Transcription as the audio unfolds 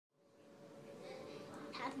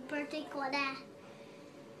birthday, Kolia.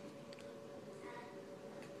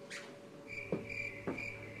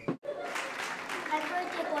 Happy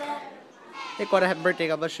birthday, Kolia. Hey, Kolia, happy birthday.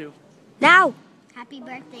 God bless you. Now. Happy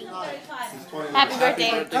birthday. Happy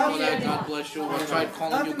birthday. God bless you. I tried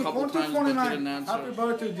calling you a couple times, but you didn't answer. Happy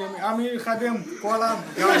birthday, Jimmy. Amir Khadim, Kolia.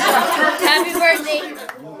 Happy birthday.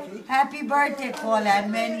 Happy birthday, Kolia.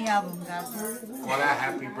 Many of them. Kolia,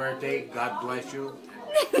 happy birthday. God bless you.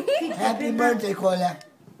 Happy birthday, Kolia.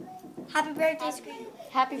 Happy birthday, Screech.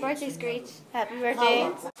 Happy birthday, Screech. Happy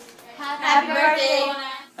birthday. Happy birthday.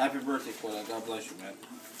 Happy birthday, Kolia. God bless you, man.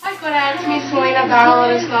 Hi, Kolia. It's me, Selena Darrell.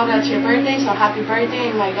 Let us know that's your birthday, so happy birthday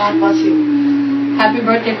and may God bless you. Happy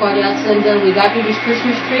birthday, Kolia. Linda, we got you this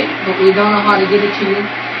Christmas tree, but we don't know how to give it to you.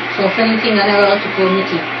 So if anything, I never like to call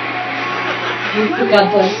Mickey.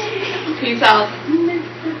 God bless. Peace out.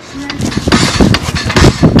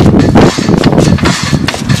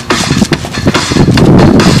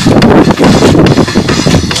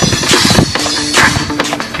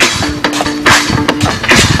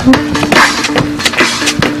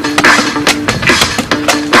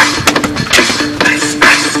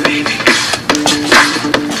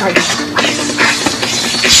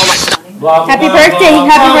 Happy birthday.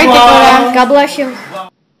 Happy birthday, Kolia. God bless you.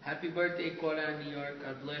 Happy birthday, Kolia, New York.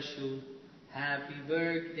 God bless you. Happy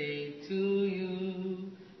birthday to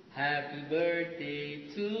you. Happy birthday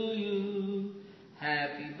to you.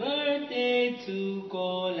 Happy birthday to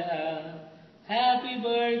Kolia. Happy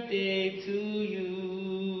birthday to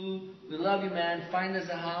you. We love you, man. Find us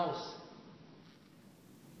a house.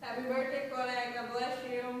 Happy birthday, Kolia. God bless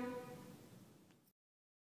you.